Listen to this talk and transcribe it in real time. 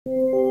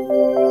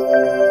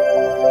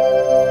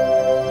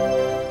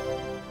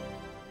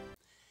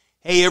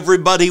Hey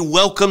everybody,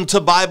 welcome to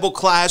Bible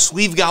class.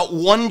 We've got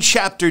one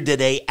chapter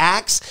today,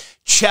 Acts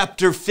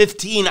chapter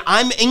 15.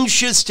 I'm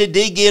anxious to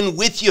dig in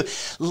with you.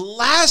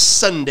 Last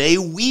Sunday,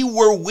 we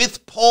were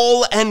with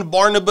Paul and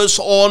Barnabas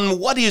on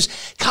what is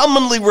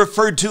commonly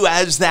referred to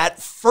as that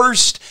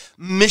first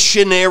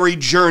missionary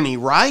journey,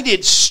 right?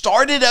 It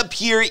started up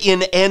here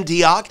in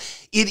Antioch.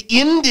 It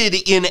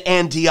ended in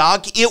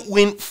Antioch. It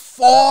went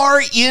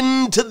far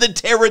into the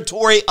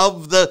territory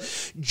of the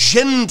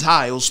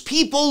Gentiles,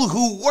 people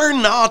who were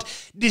not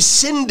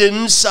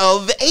descendants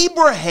of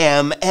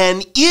Abraham.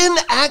 And in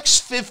Acts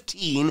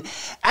 15,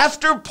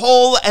 after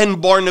Paul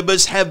and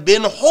Barnabas have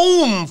been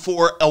home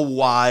for a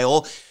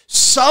while,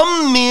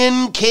 some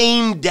men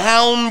came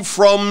down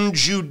from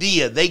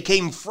Judea. They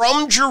came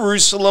from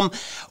Jerusalem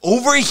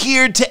over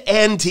here to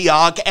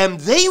Antioch, and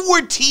they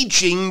were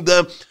teaching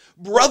the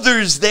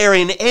brothers there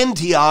in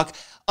Antioch,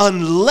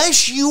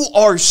 unless you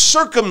are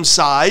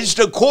circumcised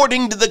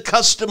according to the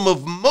custom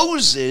of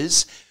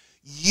Moses,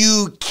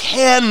 you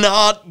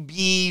cannot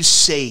be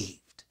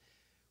saved.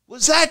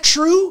 Was that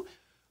true?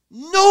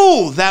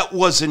 No, that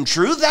wasn't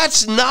true.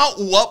 That's not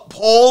what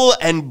Paul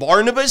and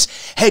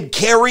Barnabas had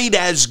carried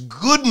as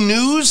good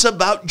news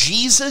about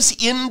Jesus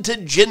into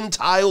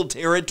Gentile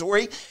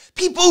territory.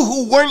 People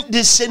who weren't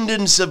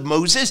descendants of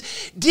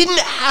Moses didn't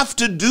have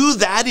to do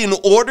that in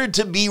order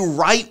to be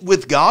right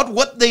with God.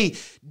 What they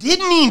did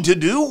need to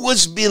do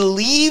was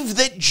believe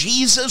that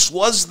Jesus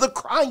was the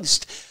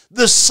Christ,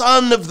 the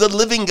Son of the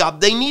living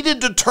God. They needed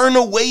to turn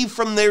away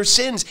from their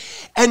sins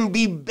and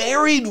be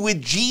buried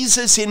with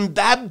Jesus in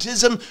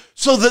baptism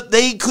so that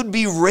they could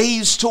be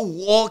raised to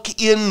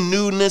walk in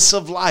newness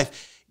of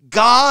life.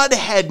 God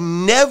had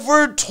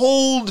never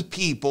told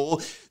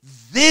people,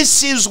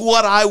 this is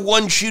what I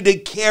want you to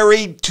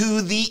carry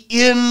to the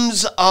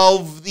ends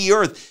of the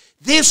earth.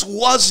 This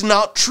was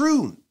not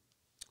true.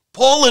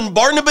 Paul and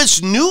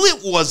Barnabas knew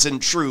it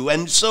wasn't true,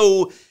 and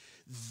so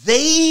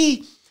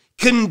they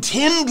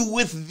contend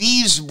with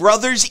these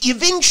brothers.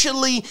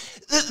 Eventually,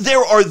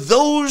 there are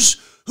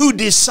those who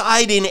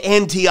decide in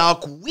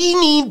Antioch, we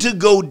need to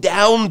go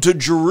down to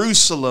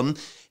Jerusalem,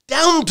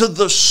 down to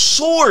the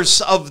source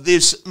of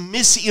this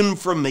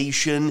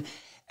misinformation,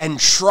 and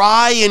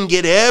try and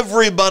get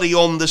everybody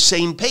on the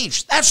same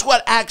page. That's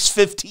what Acts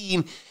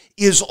 15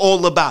 is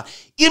all about.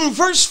 In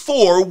verse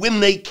 4, when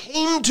they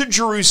came to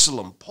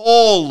Jerusalem,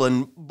 Paul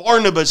and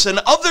Barnabas and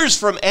others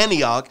from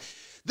Antioch,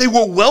 they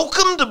were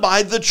welcomed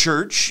by the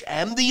church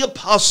and the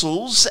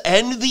apostles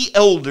and the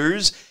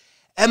elders,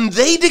 and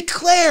they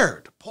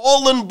declared,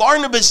 Paul and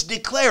Barnabas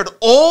declared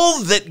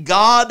all that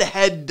God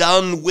had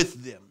done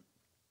with them.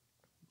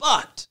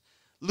 But,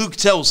 Luke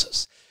tells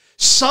us,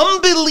 some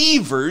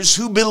believers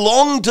who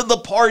belonged to the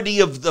party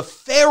of the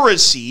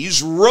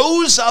Pharisees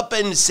rose up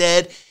and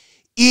said,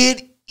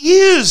 it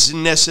is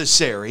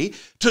necessary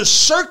to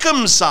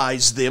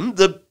circumcise them,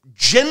 the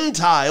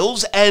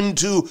Gentiles, and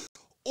to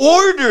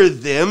order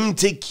them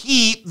to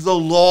keep the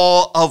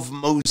law of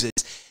Moses.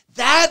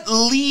 That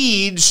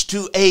leads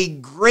to a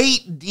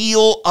great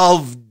deal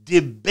of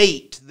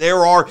debate.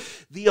 There are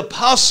the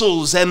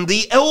apostles and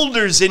the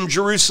elders in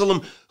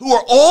Jerusalem who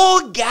are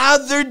all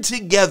gathered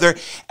together,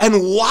 and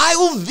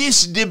while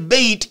this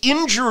debate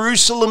in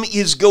Jerusalem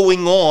is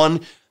going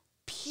on,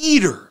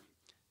 Peter,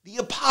 the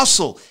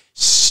apostle,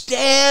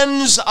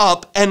 stands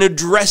up and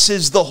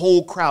addresses the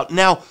whole crowd.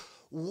 Now,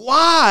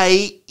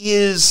 why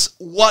is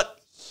what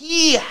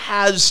he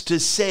has to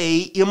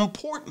say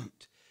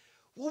important?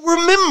 Well,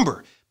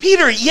 remember,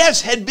 Peter,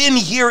 yes, had been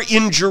here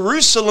in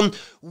Jerusalem.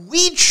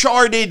 We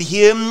charted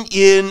him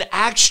in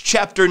Acts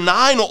chapter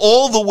 9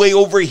 all the way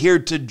over here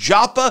to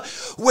Joppa,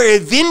 where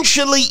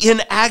eventually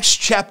in Acts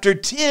chapter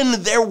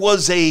 10, there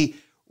was a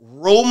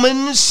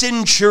Roman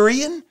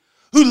centurion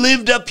who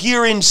lived up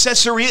here in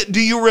Caesarea.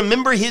 Do you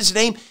remember his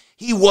name?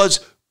 He was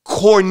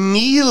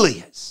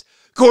Cornelius.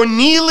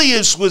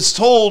 Cornelius was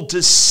told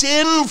to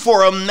send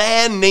for a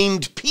man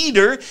named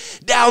Peter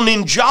down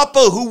in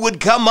Joppa who would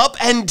come up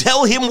and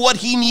tell him what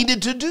he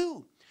needed to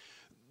do.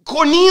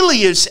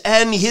 Cornelius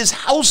and his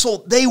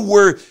household, they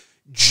were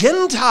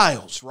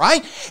Gentiles,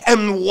 right?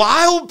 And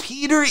while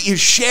Peter is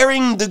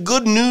sharing the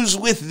good news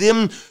with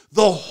them,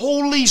 the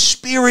Holy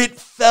Spirit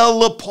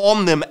fell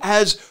upon them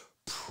as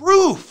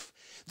proof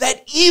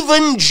that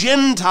even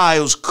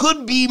Gentiles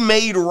could be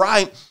made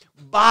right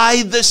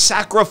by the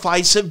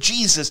sacrifice of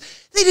Jesus.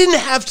 They didn't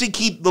have to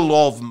keep the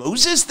law of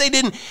Moses. They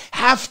didn't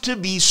have to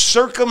be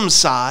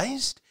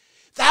circumcised.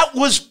 That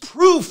was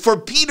proof for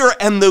Peter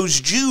and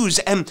those Jews.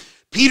 And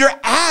Peter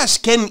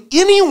asked, can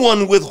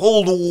anyone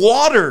withhold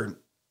water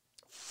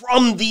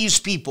from these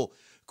people?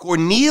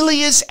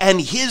 Cornelius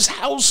and his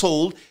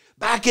household,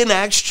 back in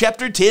Acts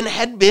chapter 10,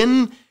 had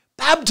been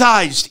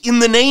baptized in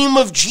the name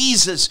of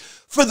Jesus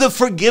for the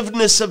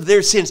forgiveness of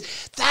their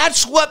sins.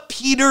 That's what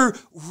Peter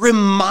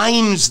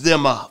reminds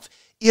them of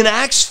in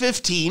Acts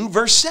 15,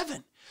 verse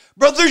 7.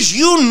 Brothers,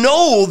 you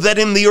know that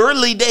in the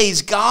early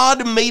days,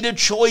 God made a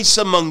choice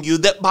among you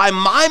that by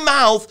my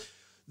mouth,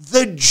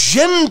 the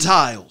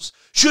Gentiles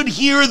should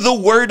hear the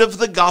word of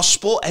the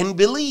gospel and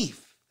believe.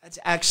 That's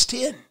Acts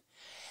 10.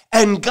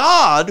 And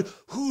God,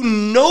 who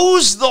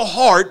knows the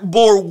heart,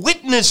 bore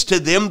witness to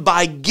them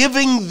by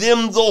giving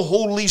them the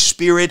Holy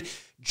Spirit,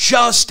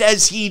 just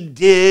as he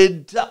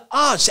did to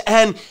us.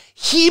 And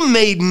he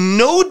made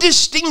no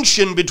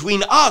distinction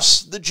between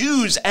us, the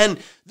Jews, and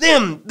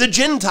them, the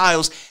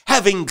Gentiles,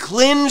 having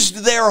cleansed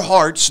their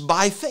hearts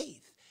by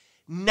faith.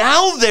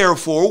 Now,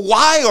 therefore,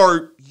 why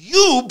are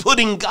you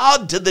putting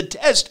God to the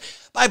test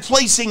by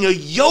placing a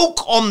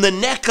yoke on the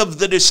neck of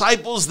the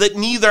disciples that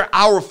neither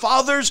our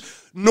fathers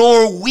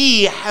nor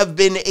we have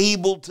been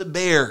able to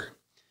bear?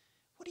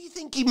 What do you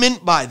think he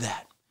meant by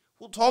that?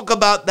 We'll talk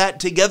about that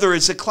together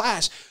as a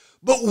class.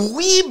 But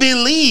we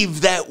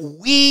believe that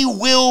we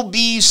will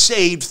be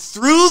saved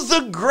through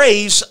the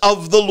grace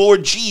of the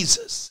Lord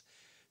Jesus,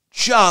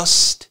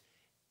 just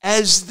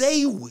as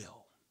they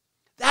will.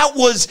 That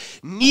was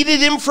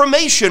needed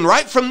information.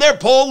 Right from there,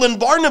 Paul and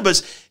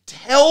Barnabas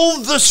tell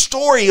the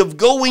story of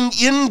going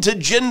into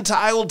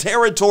Gentile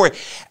territory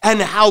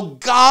and how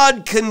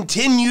God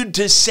continued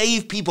to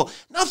save people,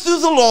 not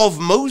through the law of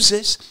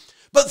Moses,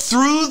 but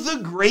through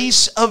the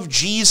grace of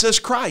Jesus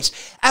Christ.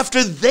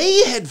 After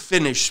they had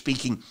finished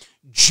speaking,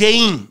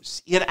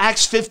 James, in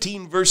Acts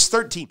 15, verse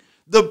 13,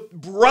 the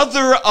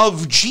brother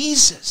of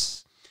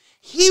Jesus,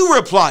 he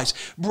replies,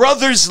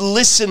 "Brothers,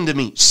 listen to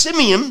me.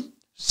 Simeon,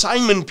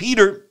 Simon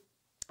Peter,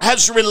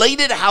 has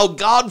related how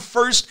God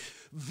first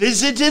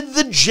visited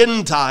the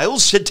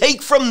Gentiles to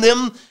take from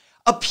them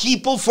a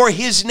people for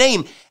his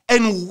name.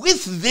 And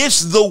with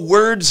this, the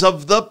words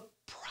of the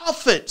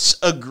prophets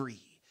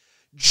agree,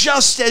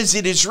 just as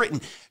it is written."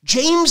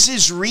 James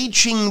is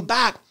reaching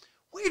back.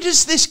 Where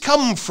does this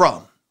come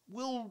from?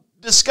 We'll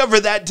discover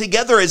that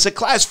together as a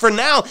class. For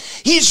now,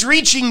 he's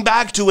reaching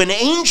back to an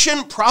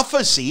ancient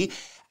prophecy.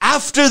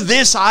 "After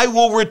this, I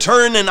will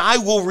return and I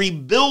will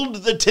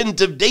rebuild the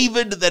tent of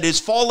David that is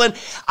fallen.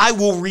 I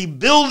will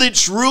rebuild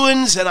its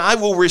ruins and I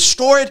will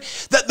restore it,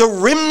 that the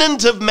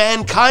remnant of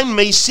mankind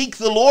may seek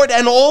the Lord,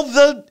 and all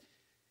the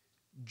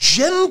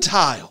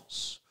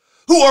Gentiles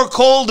who are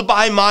called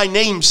by my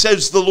name,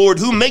 says the Lord,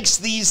 who makes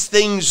these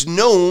things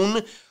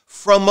known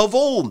from of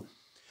old."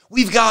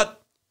 We've got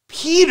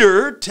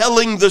Peter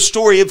telling the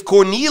story of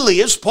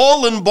Cornelius,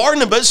 Paul and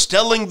Barnabas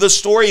telling the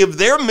story of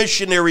their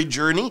missionary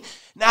journey.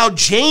 Now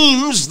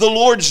James, the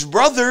Lord's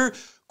brother,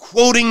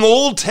 quoting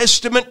Old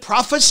Testament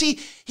prophecy,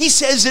 he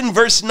says in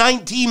verse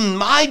 19,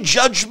 "My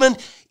judgment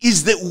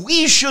is that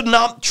we should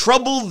not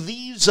trouble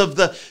these of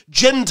the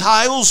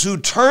Gentiles who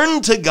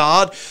turn to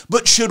God,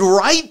 but should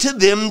write to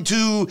them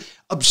to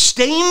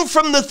abstain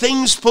from the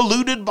things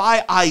polluted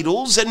by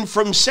idols and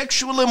from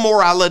sexual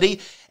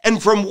immorality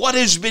and from what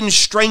has been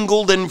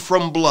strangled and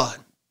from blood.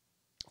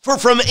 For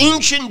from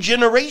ancient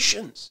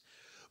generations,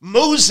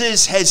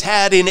 Moses has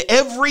had in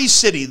every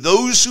city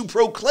those who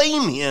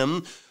proclaim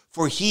him,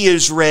 for he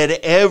is read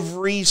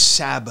every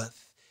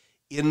Sabbath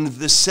in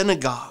the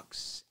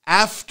synagogues."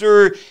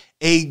 After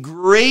a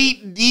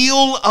great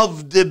deal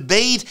of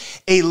debate,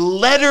 a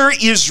letter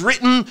is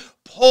written.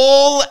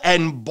 Paul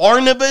and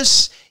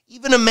Barnabas,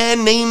 even a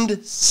man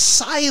named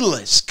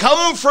Silas,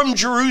 come from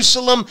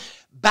Jerusalem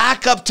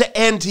back up to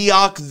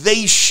Antioch.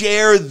 They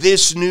share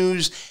this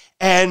news,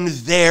 and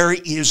there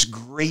is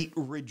great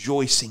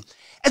rejoicing.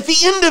 At the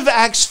end of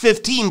Acts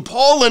 15,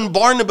 Paul and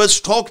Barnabas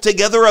talk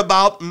together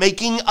about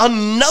making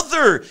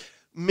another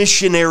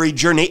missionary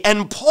journey,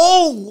 and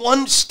Paul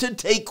wants to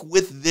take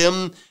with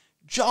them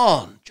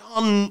John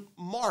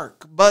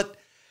Mark. But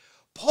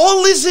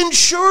Paul isn't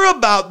sure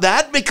about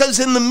that, because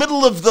in the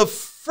middle of the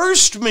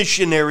first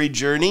missionary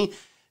journey,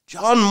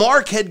 John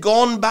Mark had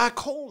gone back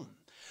home.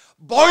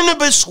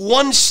 Barnabas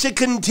wants to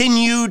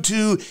continue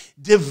to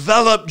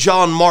develop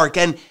John Mark,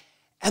 and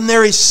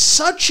there is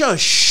such a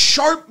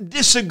sharp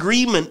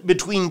disagreement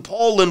between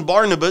Paul and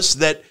Barnabas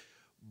that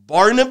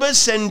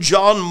Barnabas and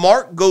John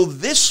Mark go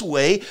this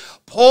way.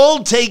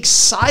 Paul takes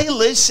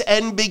Silas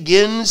and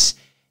begins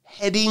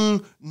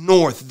heading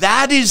north.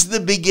 That is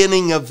the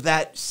beginning of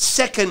that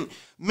second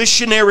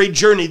missionary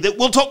journey that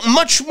we'll talk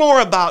much more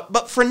about.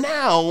 But for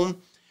now,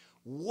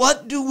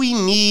 what do we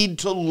need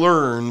to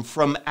learn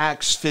from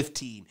Acts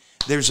 15?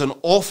 There's an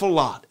awful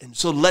lot, and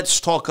so let's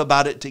talk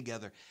about it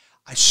together.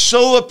 I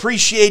so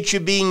appreciate you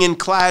being in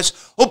class.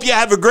 Hope you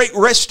have a great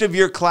rest of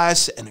your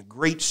class and a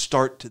great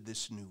start to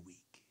this new week.